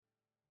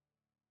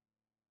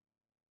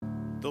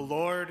The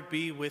Lord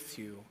be with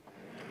you.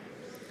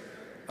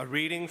 A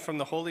reading from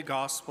the Holy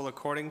Gospel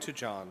according to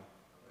John.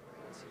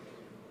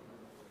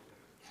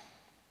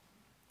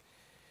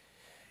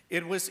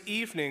 It was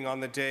evening on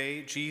the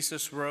day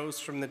Jesus rose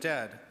from the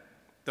dead,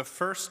 the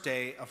first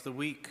day of the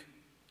week,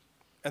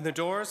 and the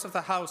doors of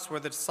the house where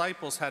the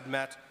disciples had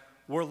met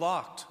were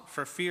locked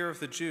for fear of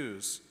the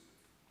Jews.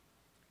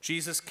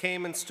 Jesus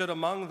came and stood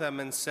among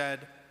them and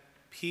said,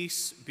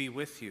 "Peace be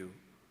with you."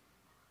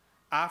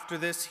 After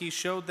this, he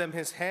showed them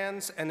his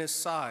hands and his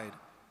side.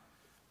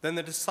 Then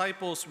the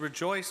disciples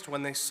rejoiced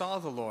when they saw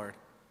the Lord.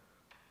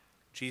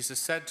 Jesus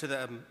said to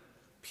them,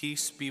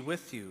 "Peace be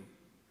with you.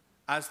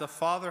 As the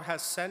Father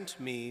has sent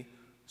me,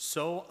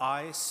 so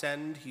I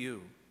send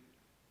you."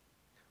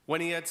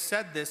 When he had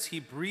said this, he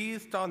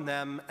breathed on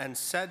them and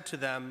said to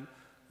them,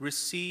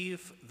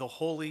 "Receive the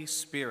Holy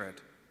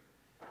Spirit.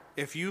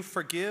 If you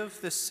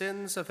forgive the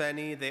sins of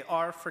any, they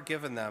are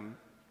forgiven them.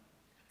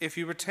 If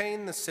you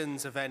retain the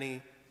sins of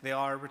any, they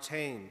are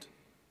retained."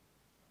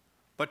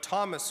 But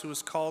Thomas, who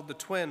was called the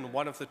twin,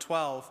 one of the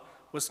 12,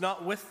 was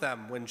not with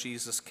them when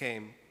Jesus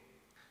came.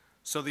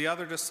 So the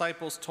other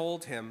disciples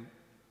told him,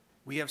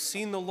 "We have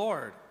seen the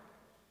Lord."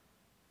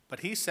 But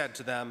he said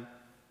to them,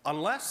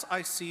 "Unless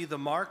I see the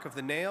mark of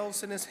the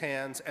nails in his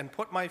hands and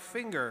put my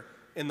finger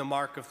in the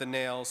mark of the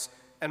nails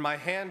and my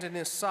hand in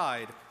his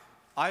side,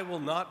 I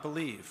will not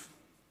believe."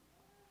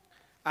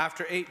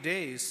 After 8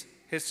 days,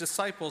 his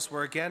disciples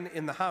were again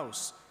in the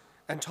house,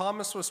 and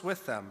Thomas was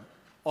with them,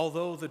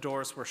 although the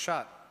doors were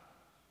shut.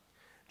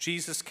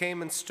 Jesus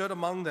came and stood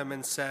among them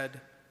and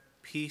said,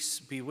 "Peace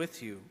be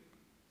with you."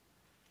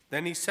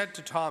 Then he said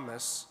to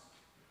Thomas,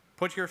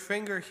 "Put your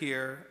finger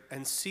here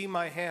and see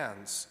my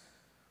hands.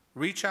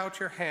 Reach out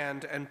your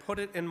hand and put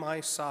it in my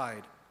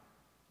side.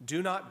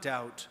 Do not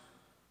doubt,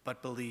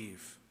 but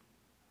believe."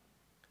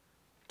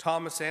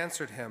 Thomas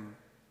answered him,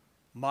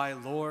 "My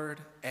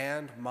Lord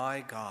and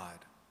my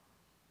God."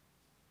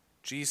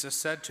 Jesus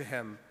said to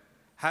him,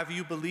 "Have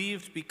you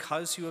believed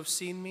because you have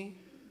seen me?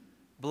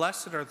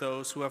 Blessed are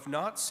those who have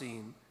not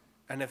seen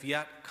and have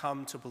yet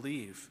come to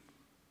believe."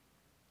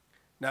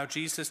 Now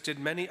Jesus did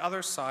many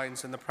other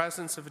signs in the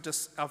presence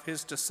of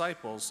his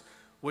disciples,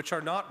 which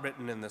are not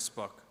written in this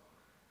book.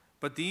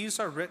 But these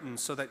are written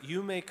so that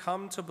you may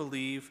come to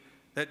believe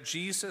that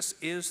Jesus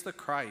is the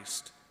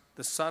Christ,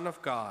 the Son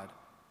of God,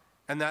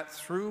 and that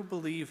through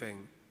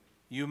believing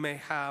you may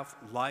have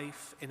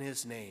life in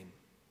his name.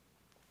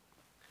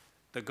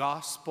 The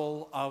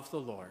Gospel of the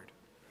Lord.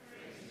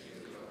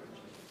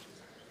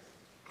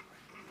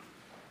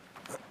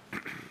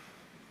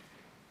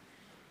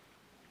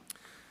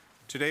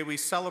 Today we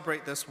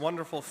celebrate this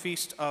wonderful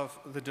feast of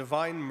the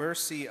Divine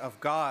Mercy of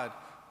God,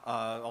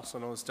 also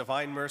known as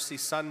Divine Mercy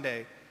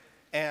Sunday.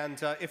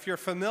 And if you're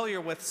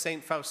familiar with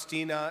St.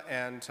 Faustina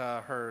and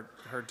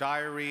her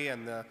diary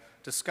and the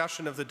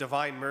discussion of the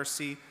Divine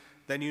Mercy,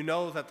 then you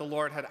know that the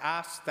Lord had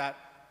asked that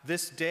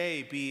this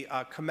day be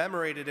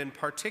commemorated in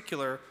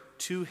particular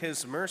to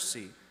his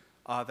mercy,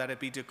 that it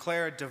be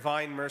declared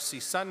Divine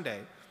Mercy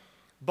Sunday.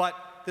 But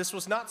this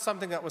was not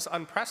something that was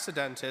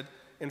unprecedented.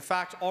 In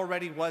fact,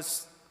 already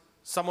was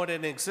somewhat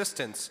in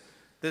existence.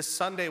 This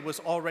Sunday was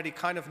already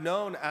kind of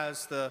known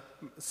as the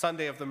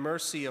Sunday of the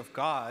Mercy of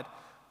God,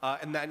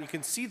 and then you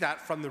can see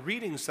that from the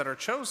readings that are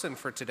chosen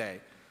for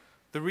today.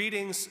 The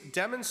readings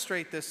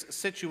demonstrate this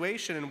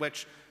situation in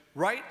which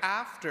right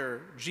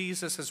after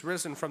Jesus has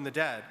risen from the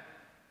dead,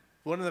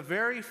 one of the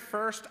very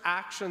first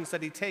actions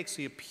that he takes,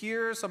 he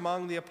appears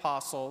among the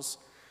apostles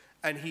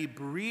and he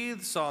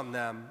breathes on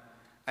them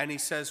and he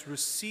says,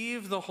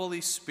 "Receive the Holy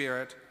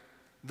Spirit.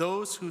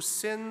 Those whose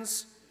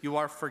sins you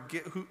are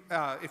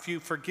if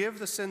you forgive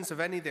the sins of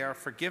any, they are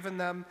forgiven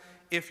them.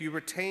 If you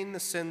retain the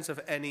sins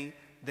of any,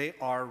 they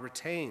are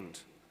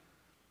retained."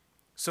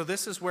 So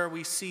this is where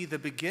we see the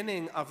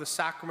beginning of the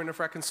sacrament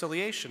of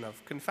reconciliation,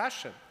 of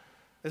confession.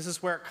 This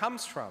is where it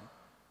comes from.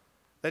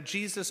 That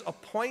Jesus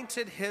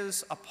appointed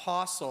his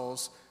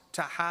apostles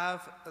to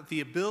have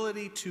the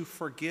ability to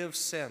forgive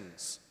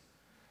sins.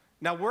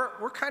 Now,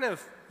 we're kind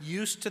of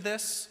used to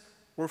this.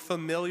 We're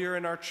familiar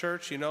in our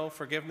church,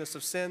 forgiveness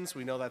of sins.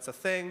 We know that's a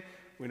thing.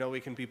 We know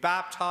we can be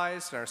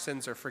baptized and our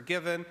sins are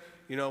forgiven.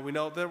 We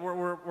know that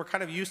we're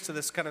kind of used to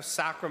this kind of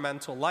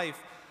sacramental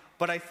life.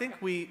 But I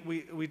think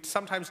we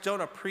sometimes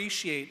don't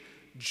appreciate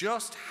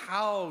just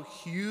how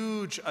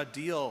huge a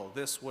deal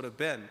this would have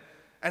been.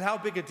 And how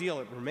big a deal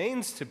it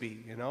remains to be,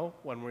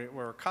 when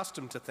we're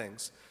accustomed to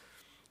things.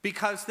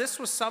 Because this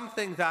was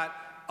something that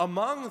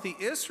among the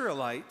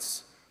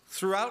Israelites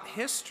throughout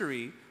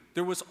history,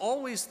 there was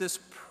always this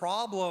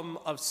problem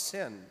of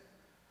sin.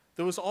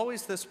 There was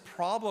always this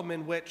problem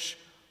in which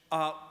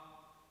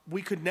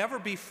we could never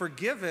be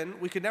forgiven.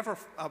 We could never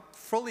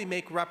fully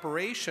make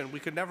reparation. We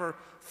could never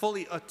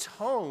fully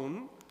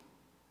atone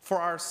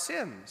for our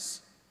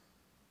sins.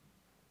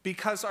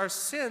 Because our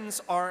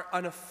sins are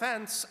an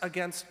offense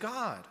against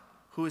God,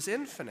 who is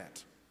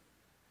infinite.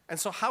 And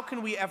so how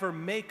can we ever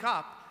make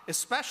up,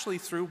 especially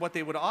through what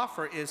they would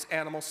offer is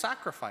animal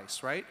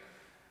sacrifice, right?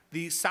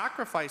 the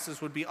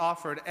sacrifices would be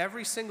offered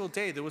every single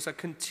day. There was a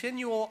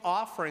continual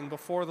offering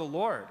before the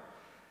Lord.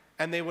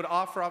 And they would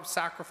offer up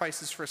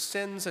sacrifices for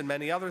sins and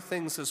many other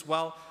things as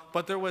well.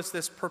 But there was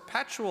this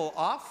perpetual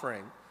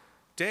offering,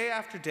 day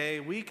after day,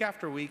 week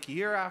after week,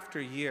 year after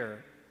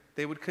year.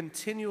 They would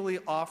continually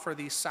offer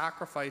these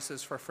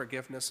sacrifices for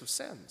forgiveness of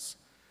sins.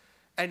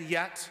 And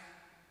yet,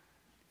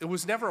 it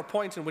was never a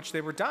point in which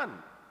they were done.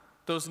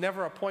 There was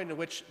never a point in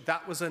which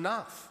that was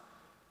enough.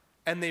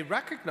 And the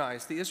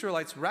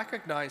Israelites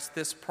recognized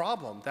this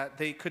problem, that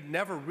they could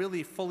never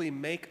really fully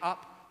make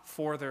up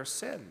for their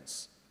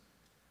sins.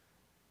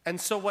 And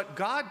so what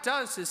God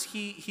does is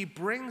he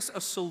brings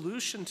a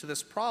solution to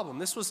this problem.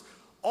 This goes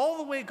all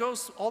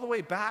the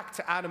way back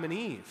to Adam and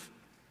Eve.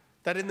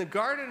 That in the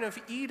Garden of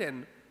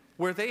Eden,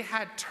 where they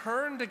had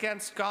turned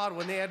against God,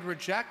 when they had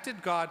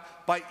rejected God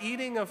by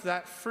eating of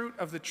that fruit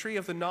of the tree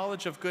of the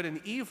knowledge of good and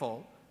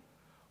evil,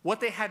 what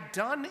they had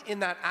done in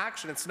that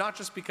action, it's not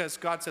just because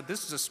God said,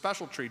 this is a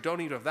special tree,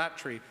 don't eat of that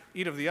tree,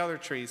 eat of the other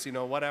trees,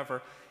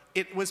 whatever.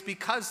 It was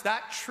because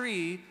that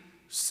tree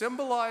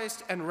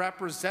symbolized and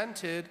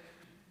represented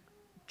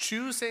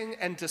choosing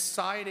and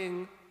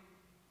deciding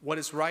what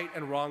is right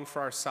and wrong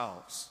for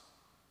ourselves.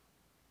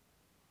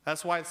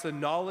 That's why it's the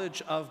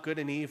knowledge of good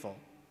and evil.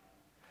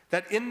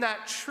 That in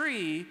that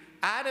tree,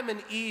 Adam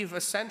and Eve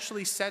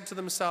essentially said to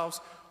themselves,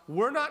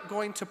 we're not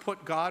going to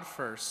put God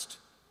first.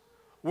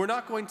 We're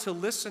not going to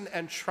listen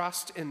and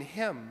trust in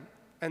him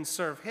and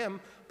serve him,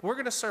 but we're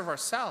going to serve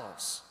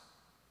ourselves,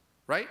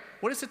 right?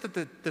 What is it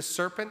that the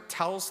serpent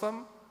tells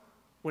them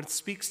when it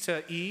speaks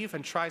to Eve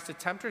and tries to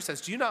tempt her? It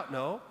says, do you not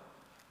know?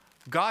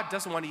 God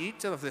doesn't want to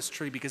eat of this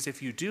tree because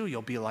if you do,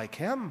 you'll be like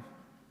him.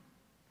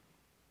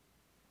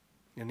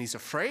 And he's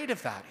afraid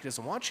of that. He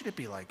doesn't want you to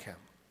be like him.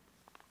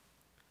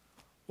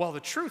 Well, the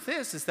truth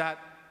is that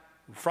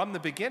from the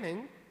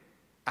beginning,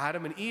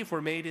 Adam and Eve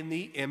were made in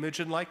the image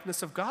and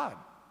likeness of God.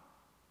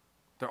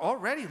 They're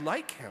already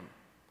like him.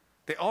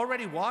 They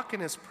already walk in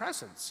his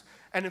presence.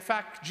 And in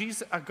fact,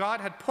 God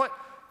had put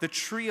the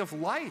tree of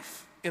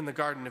life in the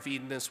Garden of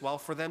Eden as well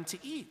for them to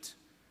eat.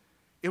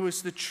 It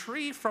was the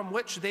tree from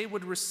which they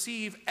would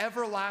receive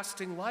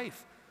everlasting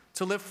life,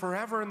 to live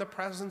forever in the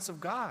presence of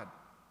God.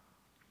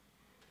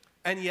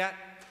 And yet,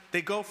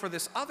 they go for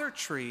this other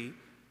tree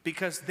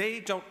because they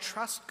don't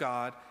trust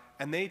God,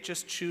 and they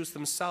just choose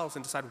themselves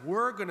and decide,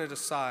 I'm going to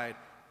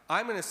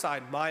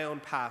decide my own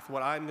path,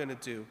 what I'm going to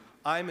do.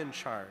 I'm in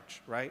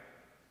charge, right?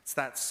 It's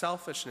that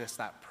selfishness,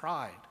 that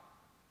pride.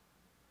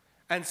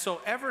 And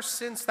so ever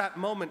since that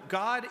moment,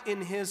 God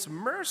in his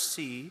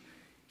mercy,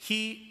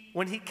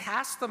 when he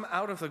cast them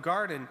out of the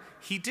garden,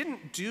 he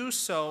didn't do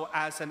so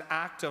as an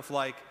act of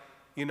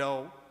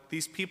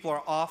these people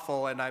are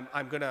awful and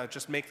I'm going to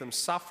just make them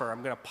suffer.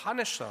 I'm going to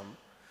punish them.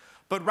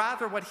 But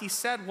rather what he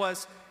said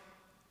was,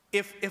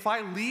 if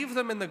I leave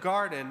them in the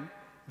garden,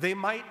 they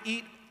might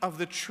eat of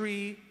the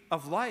tree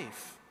of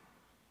life.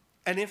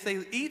 And if they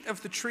eat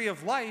of the tree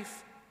of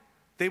life,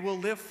 they will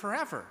live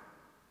forever,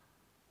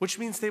 which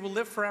means they will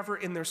live forever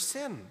in their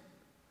sin,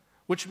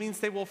 which means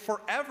they will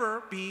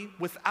forever be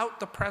without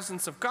the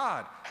presence of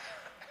God.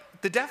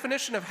 The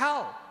definition of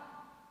hell,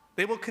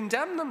 they will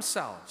condemn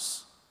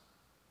themselves.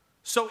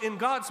 So in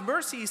God's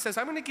mercy, he says,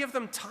 I'm going to give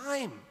them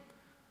time.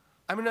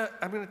 I'm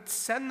going to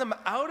send them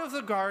out of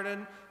the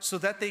garden so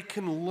that they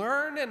can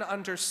learn and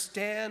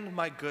understand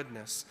my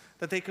goodness,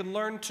 that they can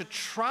learn to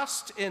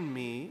trust in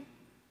me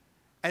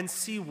and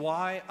see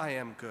why I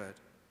am good.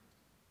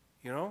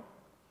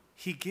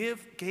 He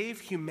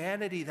gave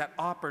humanity that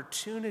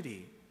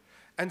opportunity.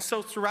 And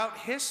so throughout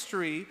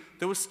history,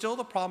 there was still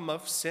the problem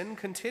of sin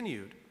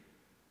continued.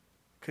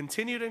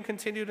 Continued and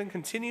continued and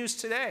continues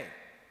today,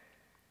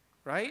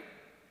 right?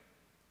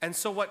 And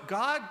so what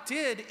God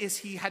did is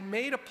he had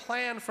made a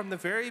plan from the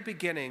very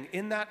beginning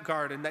in that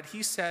garden that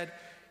he said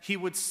he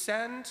would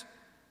send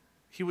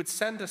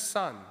a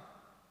son,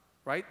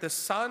 right? The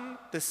son,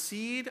 the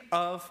seed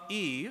of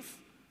Eve,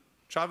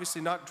 which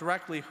obviously not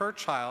directly her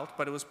child,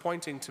 but it was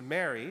pointing to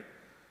Mary.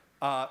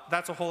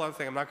 That's a whole other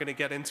thing I'm not going to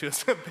get into.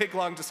 It's a big,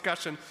 long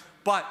discussion.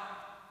 But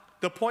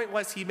the point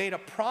was he made a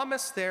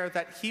promise there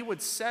that he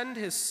would send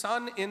his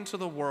son into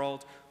the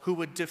world who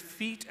would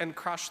defeat and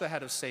crush the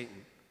head of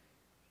Satan.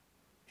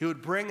 He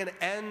would bring an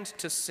end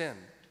to sin.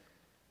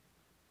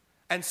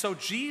 And so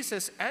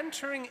Jesus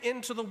entering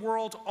into the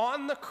world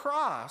on the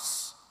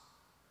cross,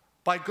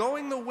 by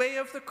going the way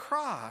of the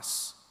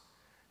cross,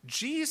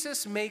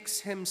 Jesus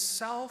makes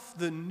himself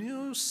the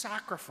new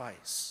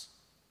sacrifice.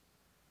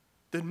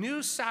 The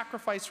new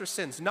sacrifice for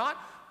sins. Not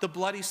the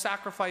bloody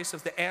sacrifice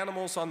of the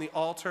animals on the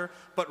altar,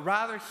 but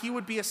rather he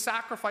would be a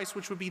sacrifice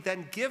which would be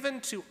then given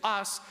to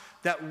us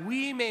that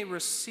we may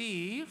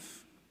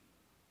receive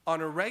on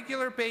a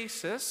regular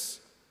basis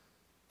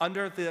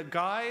under the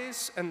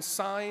guise and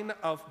sign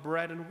of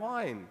bread and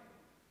wine.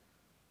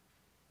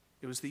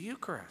 It was the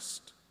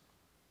Eucharist.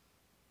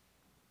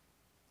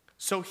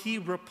 So he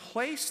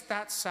replaced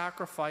that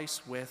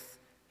sacrifice with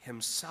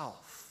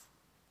himself.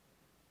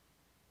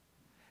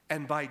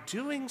 And by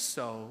doing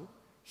so,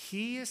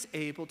 he is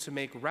able to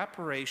make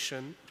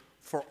reparation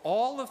for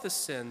all of the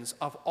sins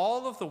of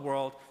all of the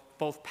world,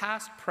 both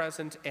past,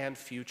 present, and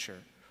future,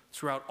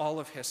 throughout all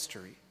of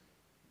history.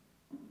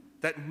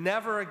 That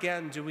never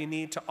again do we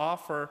need to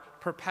offer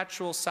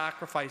perpetual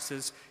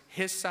sacrifices.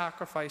 His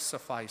sacrifice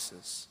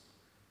suffices.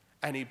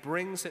 And he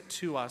brings it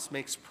to us,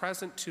 makes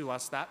present to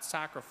us that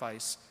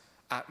sacrifice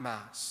at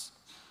Mass.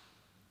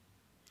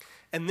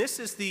 And this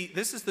is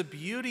the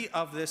beauty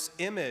of this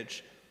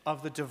image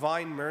of the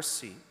divine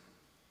mercy.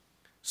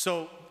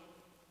 So,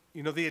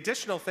 the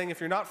additional thing,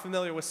 if you're not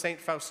familiar with St.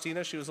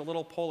 Faustina, she was a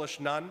little Polish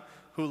nun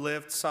who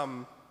lived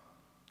some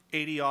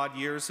 80-odd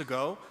years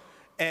ago.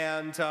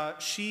 And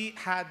she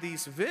had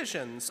these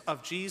visions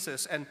of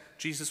Jesus, and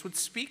Jesus would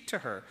speak to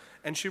her.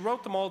 And she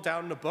wrote them all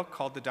down in a book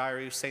called The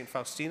Diary of St.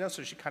 Faustina,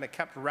 so she kind of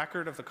kept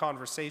record of the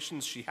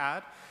conversations she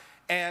had.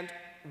 And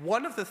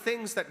one of the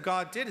things that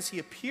God did is he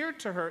appeared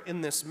to her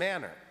in this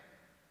manner.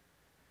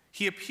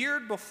 He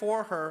appeared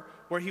before her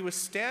where he was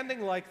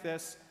standing like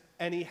this,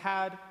 and he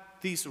had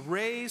these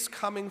rays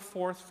coming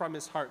forth from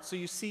his heart. So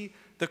you see,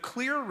 the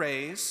clear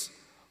rays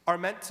are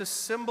meant to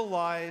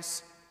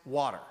symbolize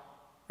water,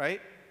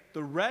 right?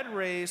 The red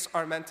rays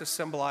are meant to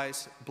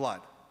symbolize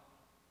blood.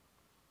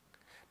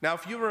 Now,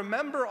 if you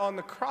remember on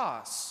the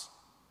cross,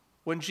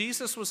 when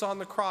Jesus was on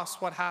the cross,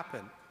 what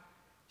happened?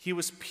 He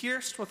was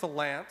pierced with a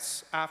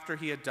lance after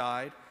he had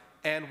died,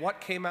 and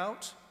what came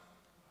out?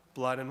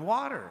 Blood and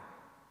water,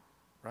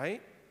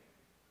 right?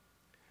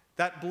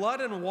 That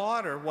blood and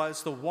water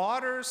was the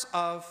waters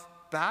of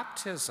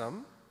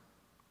baptism,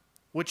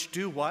 which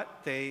do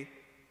what? They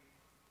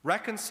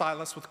reconcile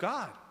us with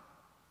God.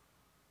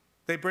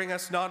 They bring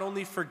us not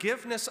only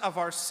forgiveness of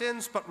our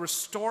sins, but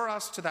restore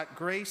us to that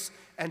grace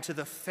and to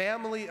the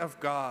family of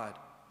God.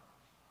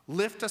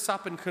 Lift us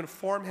up and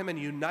conform him and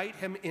unite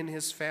him in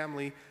his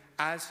family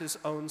as his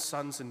own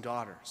sons and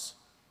daughters.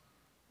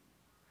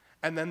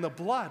 And then the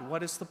blood,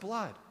 what is the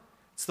blood?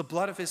 It's the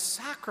blood of his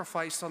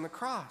sacrifice on the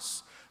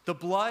cross, the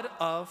blood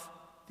of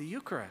the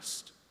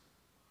Eucharist,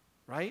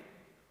 right?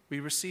 We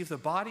receive the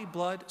body,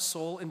 blood,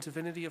 soul, and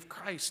divinity of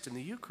Christ in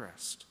the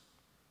Eucharist.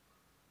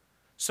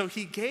 So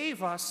he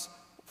gave us,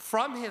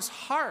 from his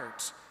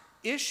heart,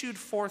 issued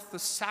forth the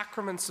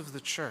sacraments of the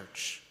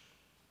church,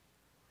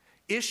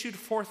 issued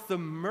forth the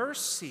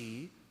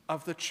mercy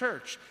of the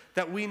church,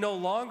 that we no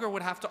longer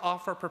would have to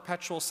offer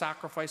perpetual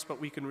sacrifice, but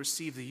we can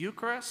receive the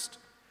Eucharist,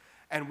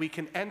 and we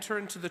can enter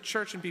into the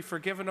church and be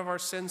forgiven of our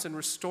sins and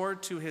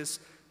restored to his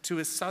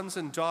sons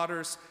and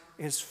daughters,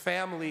 his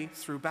family,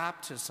 through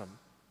baptism.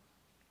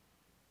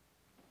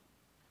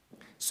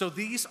 So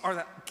these are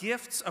the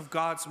gifts of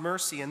God's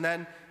mercy. And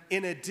then,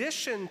 in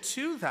addition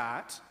to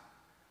that,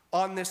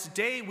 on this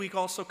day, we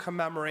also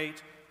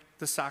commemorate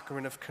the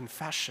sacrament of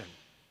confession.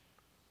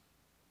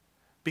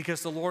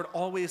 Because the Lord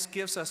always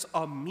gives us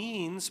a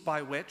means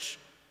by which,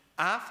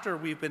 after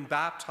we've been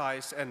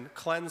baptized and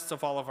cleansed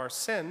of all of our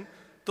sin,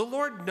 the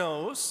Lord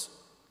knows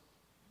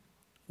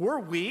we're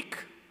weak,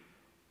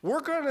 we're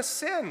going to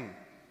sin.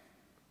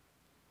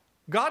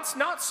 God's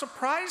not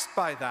surprised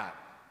by that.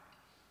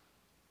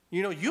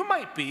 You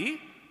might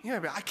be,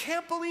 I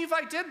can't believe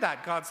I did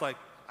that. God's like,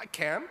 I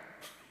can.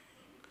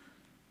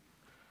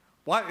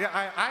 Well,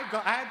 I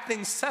had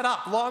things set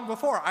up long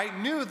before. I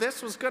knew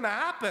this was going to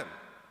happen.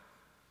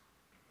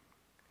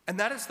 And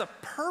that is the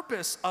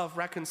purpose of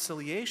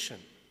reconciliation.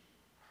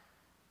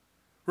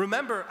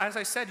 Remember, as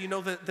I said,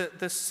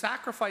 the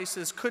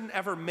sacrifices couldn't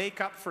ever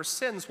make up for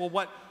sins. Well,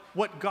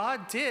 what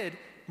God did,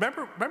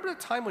 remember the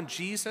time when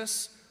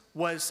Jesus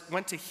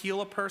went to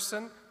heal a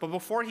person, but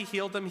before he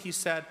healed them, he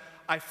said,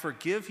 I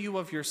forgive you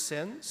of your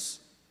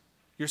sins.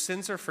 Your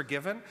sins are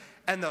forgiven.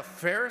 And the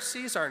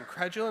Pharisees are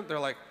incredulous. They're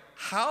like,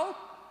 how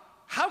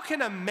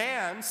can a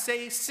man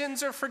say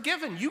sins are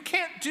forgiven? You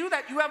can't do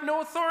that. You have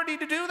no authority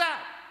to do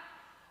that.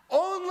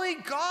 Only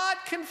God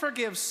can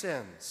forgive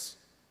sins.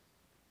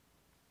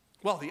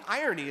 Well, the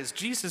irony is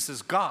Jesus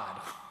is God,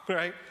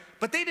 right?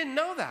 But they didn't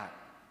know that.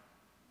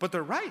 But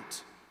they're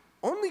right.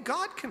 Only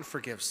God can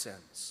forgive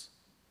sins.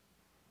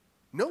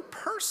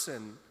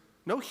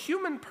 No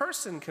human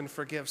person can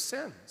forgive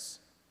sins.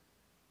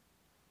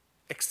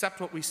 Except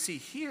what we see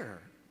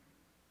here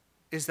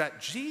is that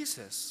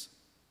Jesus,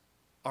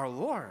 our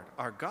Lord,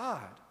 our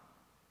God,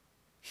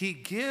 he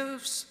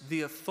gives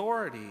the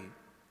authority,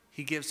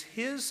 he gives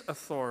his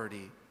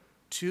authority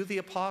to the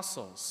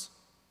apostles,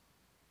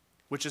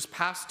 which is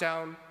passed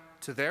down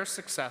to their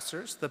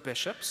successors, the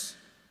bishops,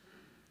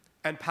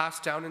 and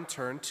passed down in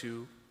turn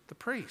to the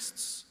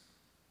priests.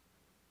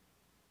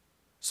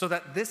 So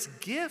that this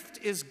gift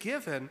is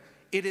given,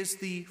 it is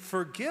the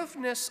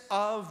forgiveness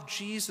of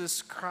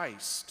Jesus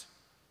Christ,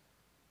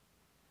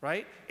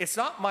 right? It's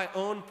not my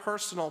own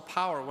personal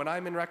power. When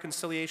I'm in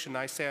reconciliation,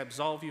 I say, I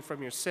absolve you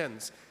from your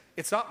sins.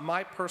 It's not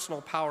my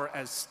personal power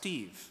as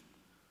Steve.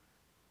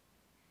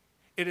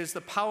 It is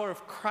the power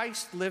of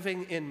Christ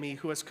living in me,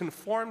 who has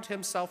conformed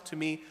himself to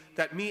me,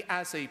 that me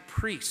as a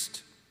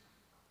priest,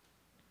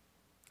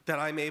 that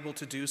I'm able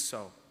to do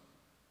so,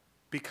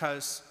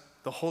 because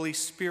the Holy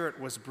Spirit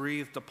was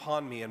breathed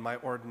upon me and my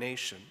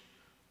ordination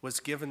was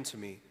given to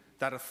me.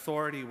 That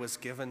authority was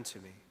given to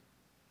me.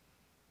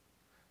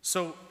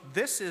 So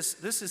this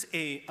is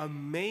an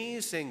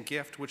amazing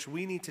gift which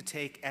we need to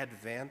take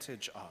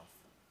advantage of.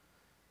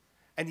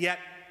 And yet,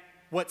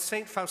 what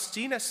St.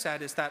 Faustina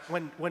said is that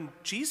when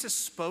Jesus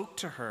spoke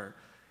to her,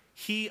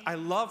 I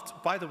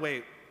loved, by the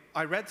way,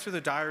 I read through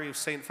the diary of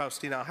St.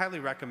 Faustina. I highly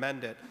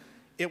recommend it.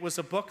 It was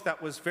a book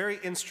that was very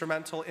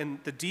instrumental in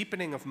the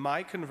deepening of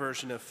my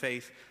conversion of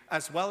faith,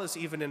 as well as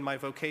even in my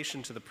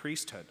vocation to the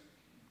priesthood.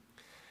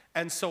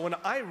 And so when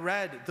I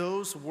read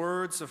those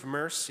words of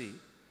mercy,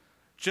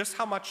 just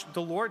how much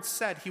the Lord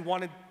said he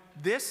wanted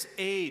this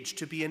age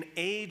to be an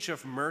age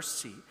of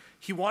mercy.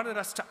 He wanted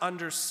us to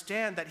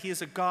understand that he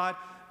is a God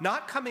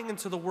not coming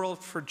into the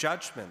world for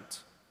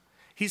judgment.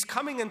 He's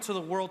coming into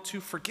the world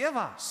to forgive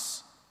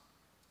us.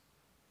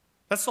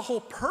 That's the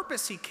whole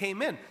purpose he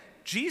came in.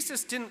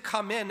 Jesus didn't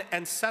come in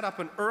and set up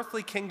an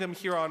earthly kingdom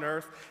here on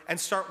earth and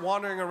start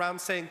wandering around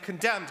saying,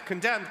 condemned,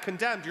 condemned,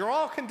 condemned. You're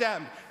all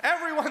condemned.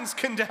 Everyone's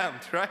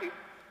condemned, right?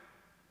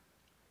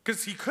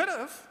 Because he could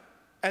have,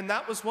 and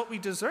that was what we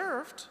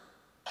deserved.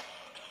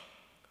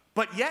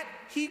 But yet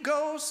he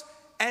goes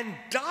and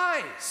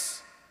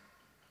dies,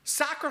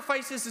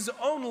 sacrifices his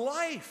own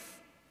life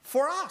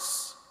for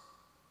us.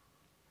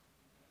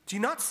 Do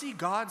you not see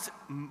God's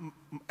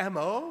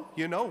MO?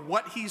 You know,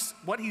 what he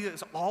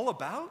is all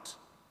about?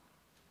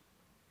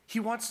 He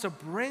wants to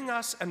bring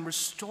us and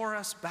restore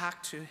us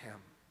back to him.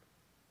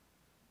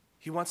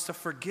 He wants to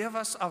forgive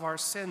us of our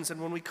sins. And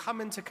when we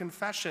come into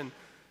confession,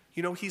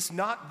 you know, he's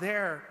not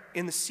there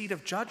in the seat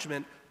of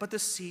judgment, but the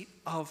seat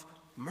of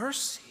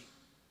mercy.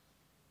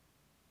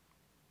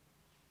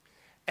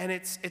 And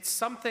it's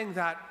something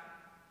that,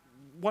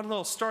 one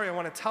little story I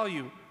want to tell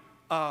you.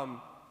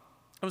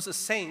 It was a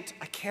saint,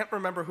 I can't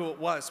remember who it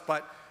was,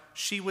 but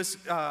she was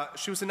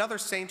another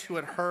saint who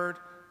had heard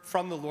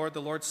from the Lord.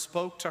 The Lord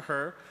spoke to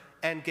her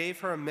and gave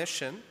her a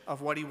mission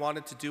of what he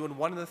wanted to do. And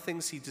one of the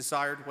things he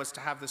desired was to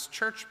have this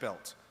church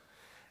built.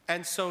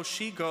 And so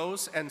she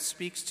goes and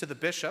speaks to the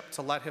bishop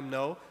to let him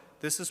know,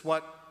 this is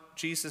what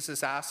Jesus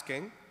is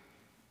asking,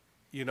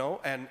 you know,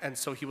 and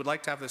so he would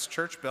like to have this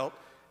church built.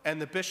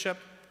 And the bishop,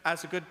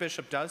 as a good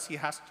bishop does, he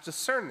has to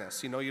discern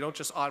this. You know, you don't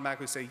just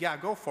automatically say, yeah,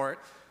 go for it.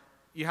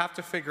 You have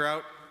to figure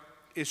out,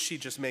 is she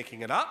just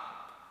making it up?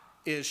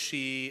 Is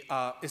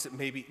it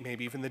maybe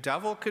even the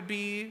devil could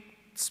be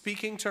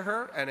speaking to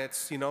her and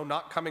it's, you know,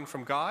 not coming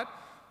from God?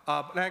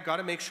 But I got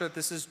to make sure that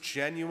this is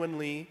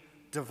genuinely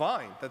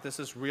divine, that this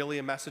is really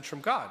a message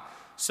from God.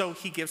 So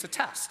he gives a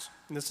test.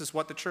 And this is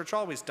what the church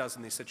always does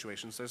in these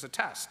situations. There's a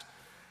test.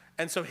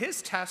 And so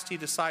his test,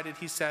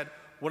 he said,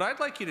 what I'd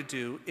like you to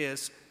do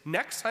is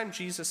next time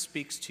Jesus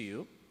speaks to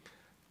you,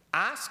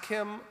 ask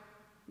him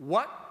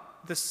what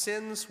the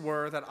sins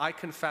were that I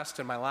confessed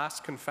in my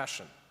last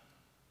confession.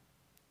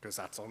 Because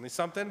that's only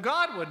something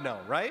God would know,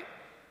 right?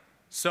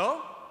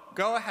 So,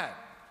 go ahead.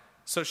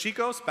 So she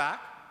goes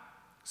back,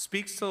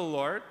 speaks to the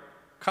Lord,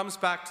 comes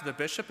back to the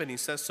bishop, and he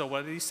says, so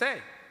what did he say?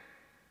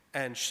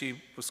 And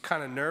she was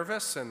kind of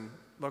nervous and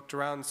looked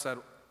around and said,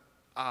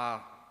 I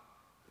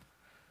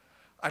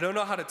don't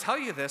know how to tell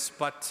you this,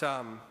 but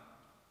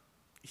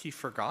he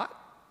forgot.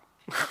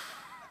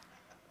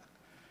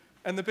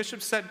 And the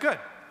bishop said, good.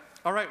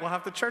 All right, we'll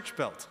have the church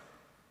built.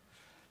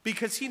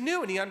 Because he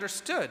knew and he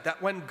understood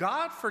that when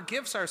God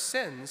forgives our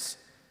sins,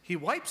 he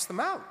wipes them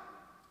out.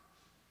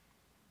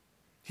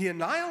 He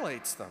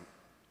annihilates them.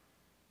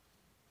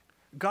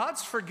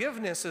 God's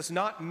forgiveness is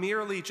not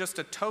merely just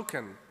a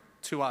token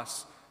to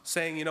us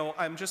saying, you know,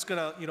 I'm just going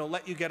to, you know,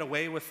 let you get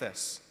away with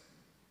this.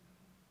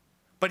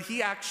 But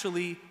he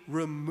actually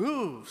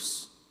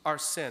removes our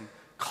sin,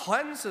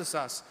 cleanses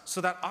us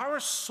so that our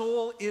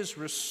soul is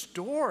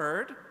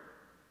restored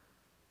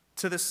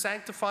to the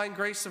sanctifying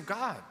grace of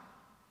God.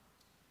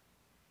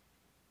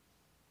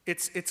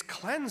 It's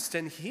cleansed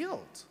and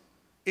healed.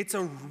 It's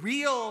a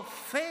real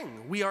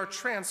thing. We are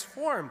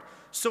transformed.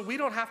 So we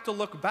don't have to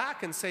look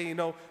back and say, you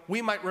know,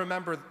 we might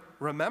remember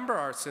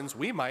our sins.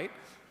 We might.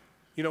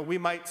 You know, we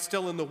might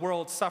still in the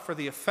world suffer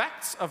the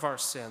effects of our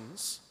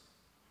sins.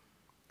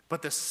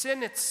 But the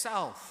sin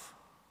itself,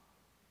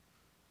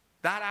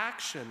 that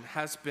action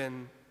has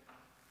been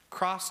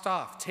crossed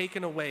off,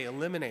 taken away,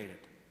 eliminated.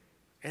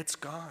 It's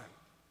gone.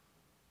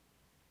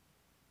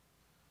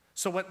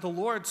 So what the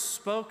Lord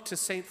spoke to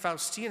St.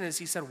 Faustina is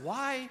he said,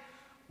 why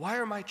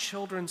are my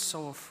children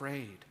so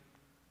afraid?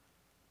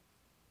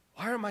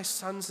 Why are my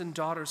sons and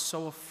daughters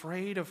so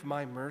afraid of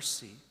my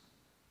mercy?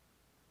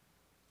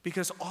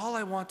 Because all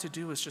I want to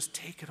do is just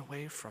take it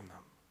away from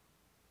them.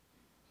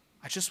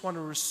 I just want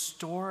to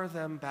restore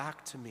them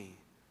back to me.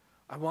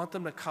 I want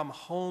them to come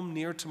home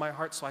near to my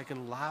heart so I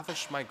can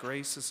lavish my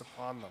graces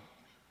upon them.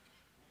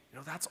 You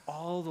know, that's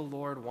all the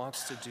Lord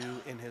wants to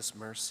do in his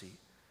mercy.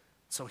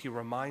 So he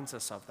reminds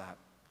us of that.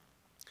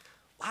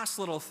 Last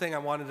little thing I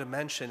wanted to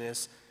mention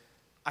is,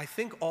 I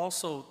think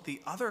also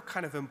the other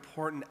kind of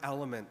important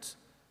element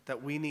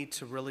that we need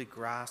to really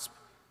grasp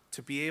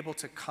to be able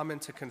to come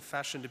into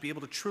confession, to be able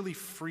to truly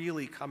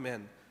freely come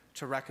in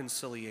to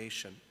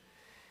reconciliation,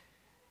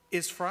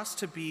 is for us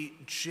to be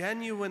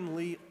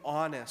genuinely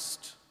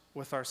honest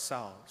with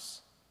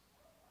ourselves.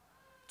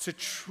 to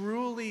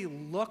truly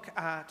look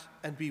at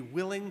and be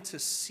willing to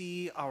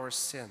see our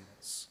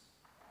sins.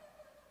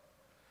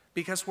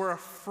 Because we're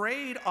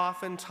afraid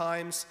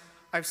oftentimes.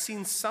 I've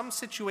seen some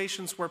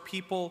situations where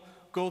people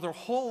go their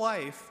whole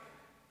life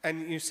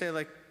and you say,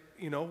 like,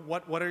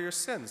 what are your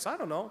sins? I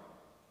don't know.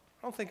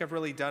 I don't think I've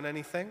really done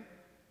anything.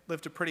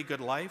 Lived a pretty good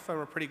life. I'm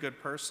a pretty good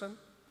person.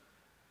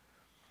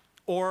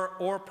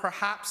 Or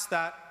perhaps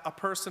that a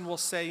person will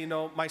say,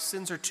 my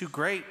sins are too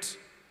great.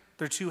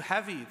 They're too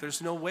heavy.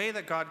 There's no way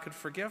that God could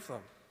forgive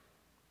them.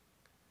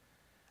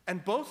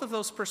 And both of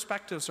those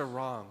perspectives are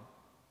wrong.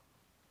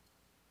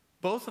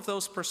 Both of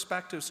those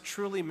perspectives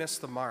truly miss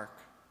the mark.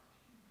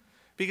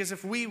 Because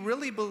if we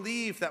really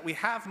believe that we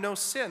have no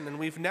sin and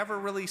we've never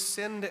really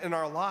sinned in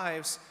our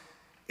lives,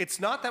 it's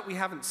not that we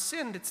haven't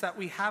sinned, it's that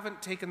we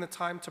haven't taken the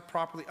time to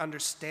properly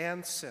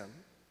understand sin.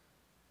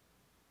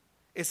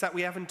 It's that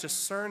we haven't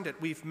discerned it.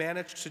 We've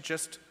managed to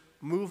just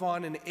move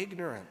on in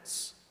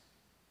ignorance.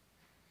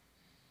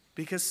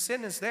 Because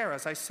sin is there,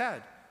 as I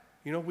said.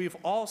 We've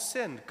all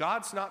sinned.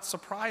 God's not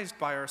surprised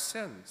by our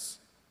sins.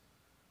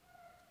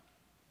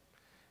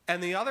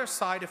 And the other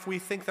side, if we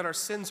think that our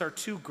sins are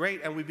too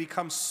great and we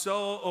become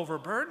so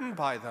overburdened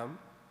by them,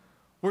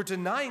 we're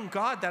denying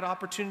God that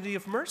opportunity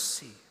of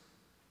mercy.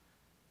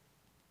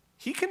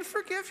 He can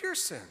forgive your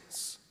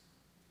sins.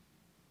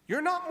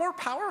 You're not more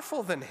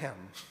powerful than him.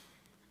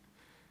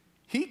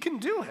 He can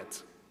do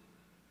it.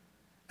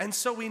 And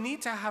so we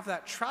need to have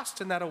that trust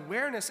and that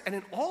awareness. And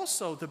it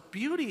also, the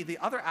beauty, the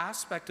other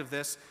aspect of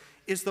this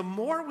is the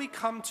more we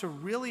come to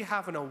really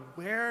have an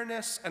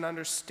awareness and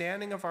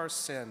understanding of our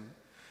sin,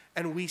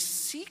 and we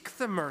seek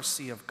the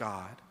mercy of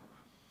God,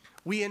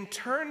 we in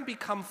turn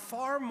become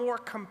far more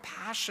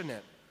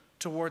compassionate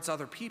towards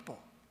other people.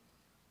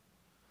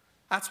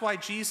 That's why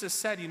Jesus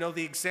said,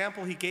 the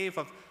example he gave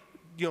of,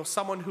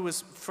 someone who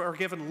is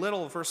forgiven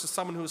little versus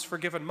someone who is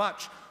forgiven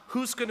much.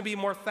 Who's going to be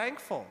more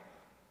thankful?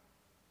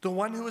 The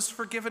one who is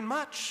forgiven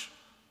much.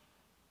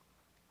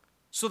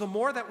 So the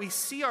more that we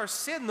see our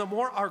sin, the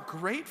more our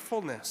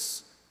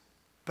gratefulness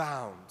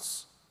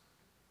bounds.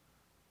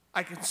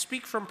 I can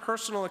speak from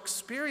personal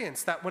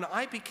experience that when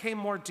I became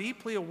more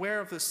deeply aware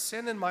of the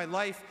sin in my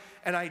life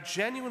and I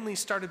genuinely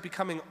started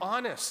becoming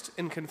honest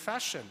in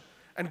confession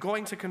and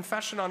going to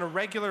confession on a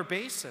regular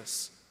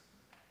basis,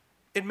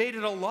 it made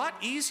it a lot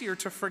easier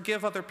to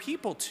forgive other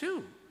people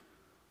too.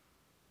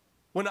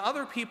 When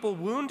other people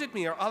wounded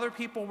me or other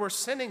people were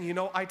sinning,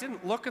 I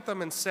didn't look at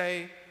them and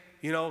say,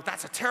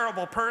 that's a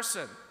terrible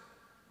person.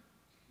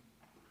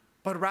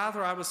 But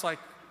rather I was like,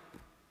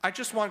 I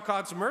just want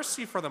God's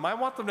mercy for them. I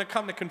want them to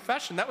come to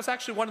confession. That was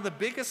actually one of the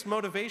biggest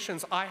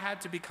motivations I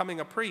had to becoming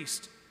a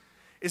priest,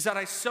 is that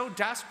I so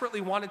desperately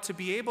wanted to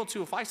be able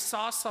to, if I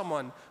saw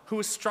someone who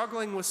was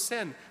struggling with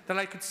sin, that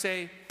I could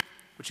say,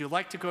 would you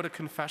like to go to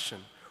confession?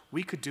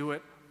 We could do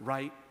it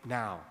right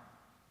now.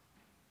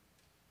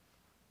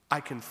 I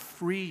can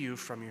free you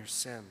from your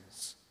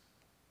sins.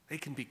 They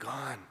can be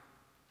gone.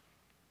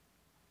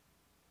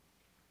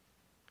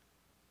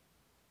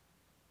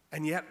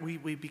 And yet we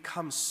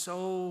become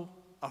so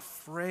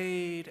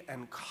afraid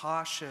and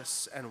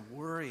cautious and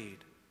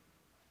worried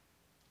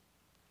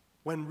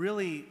when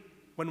really,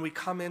 when we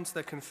come into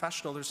the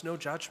confessional, there's no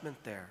judgment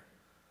there.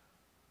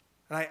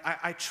 And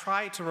I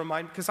try to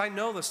remind, because I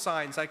know the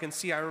signs, I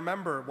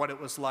remember what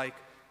it was like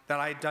that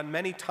I had done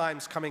many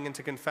times coming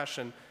into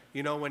confession.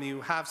 When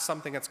you have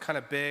something that's kind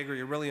of big or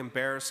you're really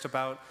embarrassed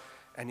about,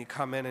 and you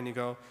come in and you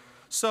go,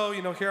 so,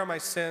 here are my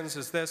sins,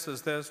 is this,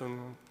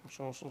 and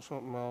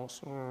something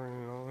else,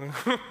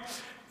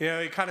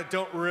 you kind of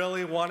don't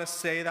really want to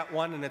say that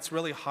one, and it's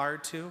really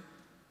hard to.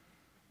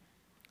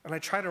 And I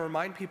try to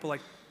remind people,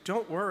 like,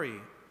 don't worry.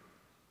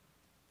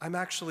 I'm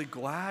actually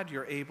glad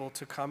you're able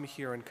to come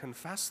here and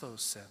confess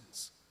those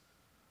sins.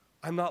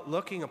 I'm not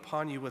looking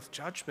upon you with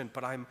judgment,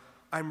 but I'm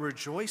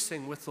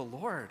rejoicing with the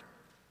Lord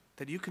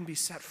that you can be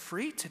set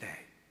free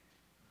today.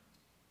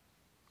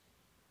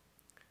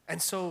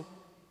 And so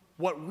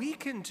what we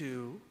can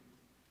do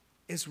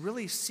is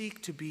really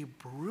seek to be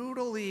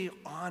brutally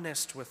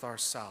honest with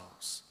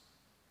ourselves.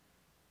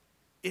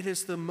 It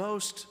is the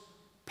most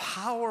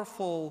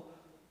powerful,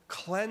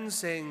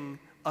 cleansing,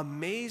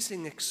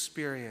 amazing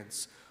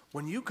experience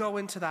when you go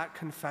into that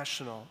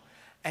confessional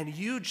and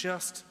you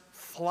just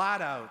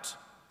flat out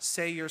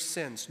say your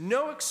sins.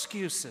 No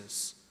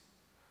excuses.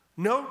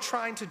 No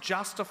trying to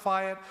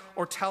justify it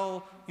or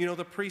tell,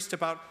 the priest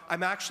about,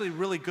 I'm actually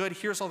really good,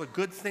 here's all the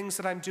good things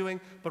that I'm doing,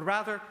 but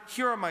rather,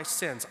 here are my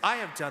sins. I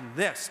have done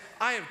this,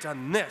 I have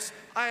done this,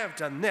 I have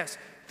done this.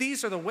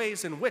 These are the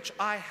ways in which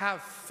I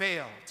have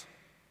failed.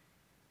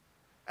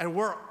 And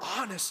we're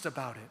honest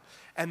about it.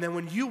 And then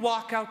when you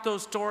walk out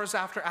those doors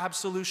after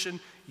absolution,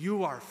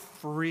 you are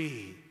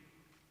free.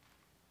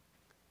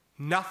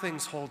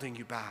 Nothing's holding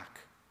you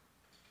back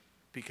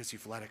because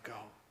you've let it go.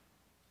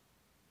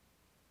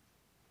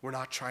 We're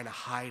not trying to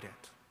hide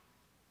it.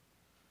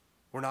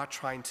 We're not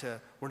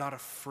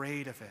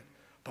afraid of it,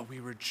 but we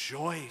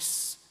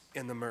rejoice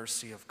in the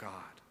mercy of God.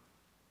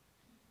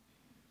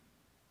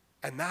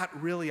 And that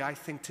really, I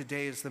think,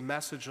 today is the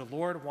message. The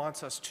Lord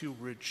wants us to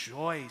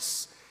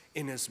rejoice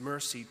in his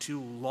mercy,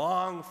 to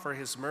long for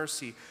his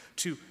mercy,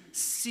 to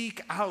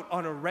seek out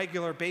on a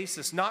regular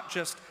basis, not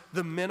just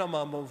the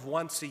minimum of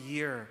once a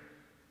year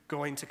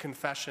going to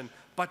confession,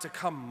 but to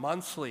come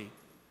monthly,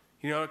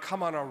 to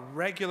come on a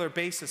regular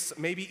basis,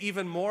 maybe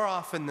even more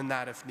often than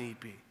that if need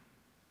be.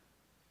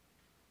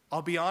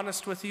 I'll be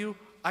honest with you,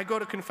 I go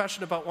to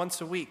confession about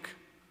once a week.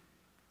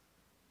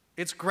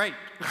 It's great.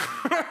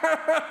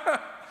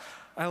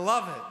 I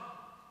love it.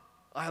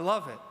 I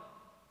love it.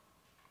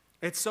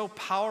 It's so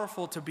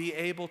powerful to be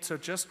able to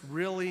just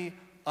really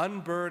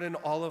unburden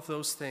all of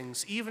those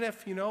things, even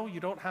if, you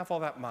don't have all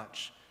that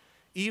much,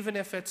 even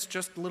if it's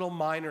just little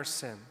minor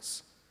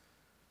sins.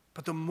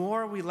 But the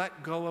more we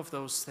let go of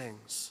those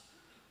things,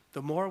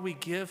 the more we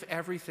give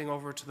everything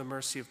over to the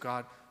mercy of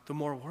God, the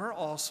more we're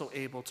also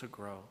able to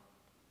grow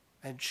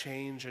and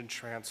change and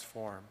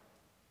transform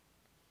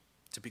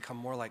to become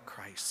more like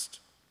Christ.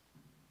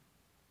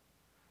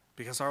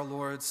 Because our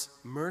Lord's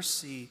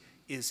mercy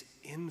is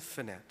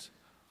infinite,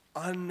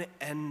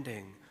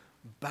 unending,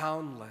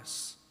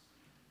 boundless,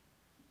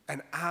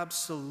 and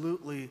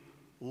absolutely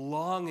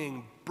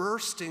longing,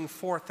 bursting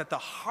forth, that the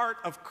heart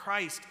of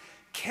Christ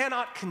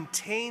cannot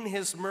contain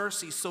his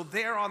mercy. So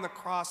there on the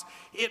cross,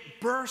 it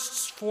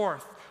bursts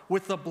forth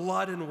with the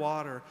blood and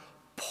water,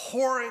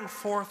 pouring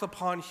forth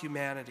upon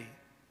humanity.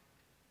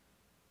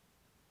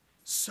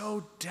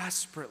 So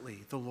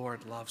desperately the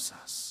Lord loves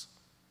us.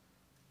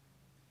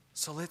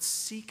 So let's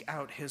seek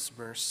out his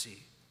mercy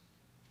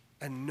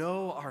and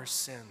know our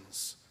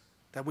sins,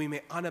 that we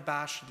may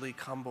unabashedly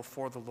come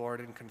before the Lord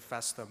and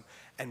confess them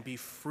and be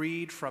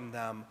freed from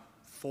them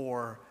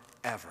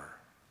forever.